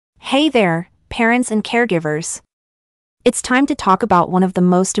Hey there, parents and caregivers. It's time to talk about one of the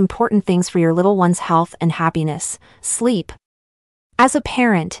most important things for your little one's health and happiness: sleep. As a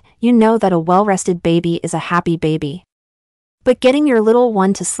parent, you know that a well-rested baby is a happy baby. But getting your little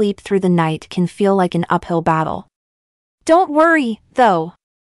one to sleep through the night can feel like an uphill battle. Don't worry, though.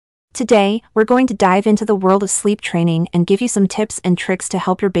 Today, we're going to dive into the world of sleep training and give you some tips and tricks to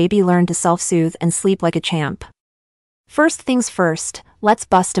help your baby learn to self-soothe and sleep like a champ. First things first, let's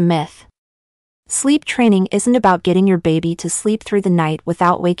bust a myth. Sleep training isn't about getting your baby to sleep through the night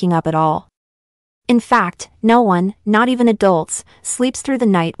without waking up at all. In fact, no one, not even adults, sleeps through the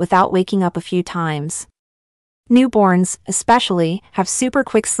night without waking up a few times. Newborns, especially, have super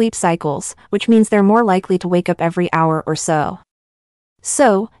quick sleep cycles, which means they're more likely to wake up every hour or so.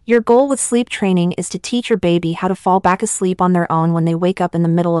 So, your goal with sleep training is to teach your baby how to fall back asleep on their own when they wake up in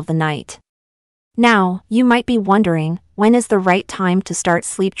the middle of the night. Now, you might be wondering, when is the right time to start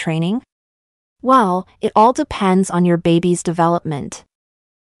sleep training? Well, it all depends on your baby's development.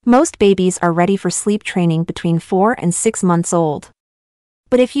 Most babies are ready for sleep training between 4 and 6 months old.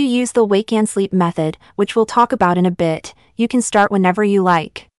 But if you use the wake and sleep method, which we'll talk about in a bit, you can start whenever you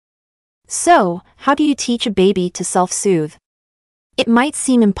like. So, how do you teach a baby to self-soothe? It might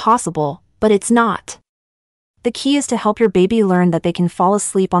seem impossible, but it's not. The key is to help your baby learn that they can fall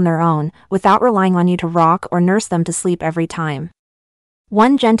asleep on their own, without relying on you to rock or nurse them to sleep every time.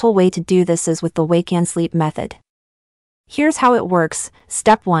 One gentle way to do this is with the wake and sleep method. Here's how it works.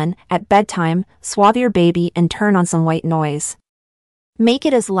 Step 1, at bedtime, swathe your baby and turn on some white noise. Make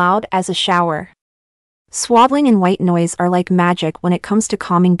it as loud as a shower. Swaddling and white noise are like magic when it comes to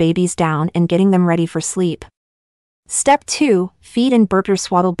calming babies down and getting them ready for sleep. Step 2, feed and burp your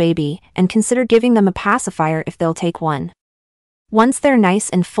swaddled baby, and consider giving them a pacifier if they'll take one. Once they're nice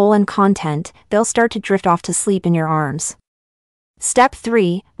and full and content, they'll start to drift off to sleep in your arms. Step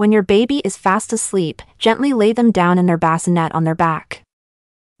 3, when your baby is fast asleep, gently lay them down in their bassinet on their back.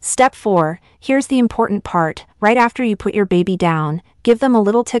 Step 4, here's the important part. Right after you put your baby down, give them a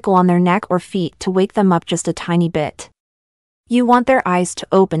little tickle on their neck or feet to wake them up just a tiny bit. You want their eyes to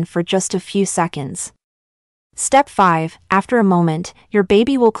open for just a few seconds. Step 5, after a moment, your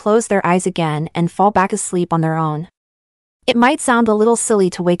baby will close their eyes again and fall back asleep on their own. It might sound a little silly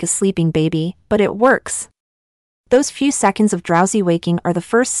to wake a sleeping baby, but it works. Those few seconds of drowsy waking are the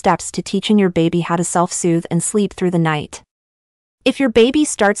first steps to teaching your baby how to self-soothe and sleep through the night. If your baby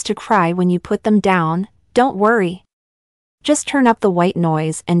starts to cry when you put them down, don't worry. Just turn up the white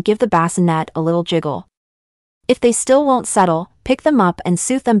noise and give the bassinet a little jiggle. If they still won't settle, pick them up and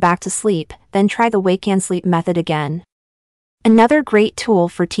soothe them back to sleep, then try the wake and sleep method again. Another great tool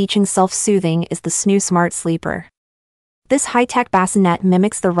for teaching self-soothing is the Snoo Smart Sleeper. This high-tech bassinet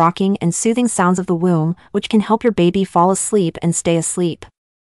mimics the rocking and soothing sounds of the womb, which can help your baby fall asleep and stay asleep.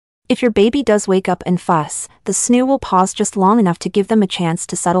 If your baby does wake up and fuss, the Snoo will pause just long enough to give them a chance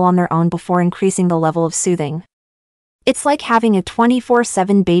to settle on their own before increasing the level of soothing. It's like having a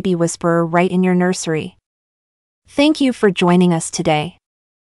 24/7 baby whisperer right in your nursery. Thank you for joining us today.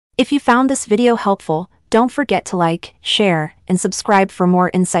 If you found this video helpful, don't forget to like, share, and subscribe for more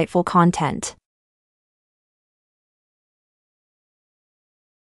insightful content.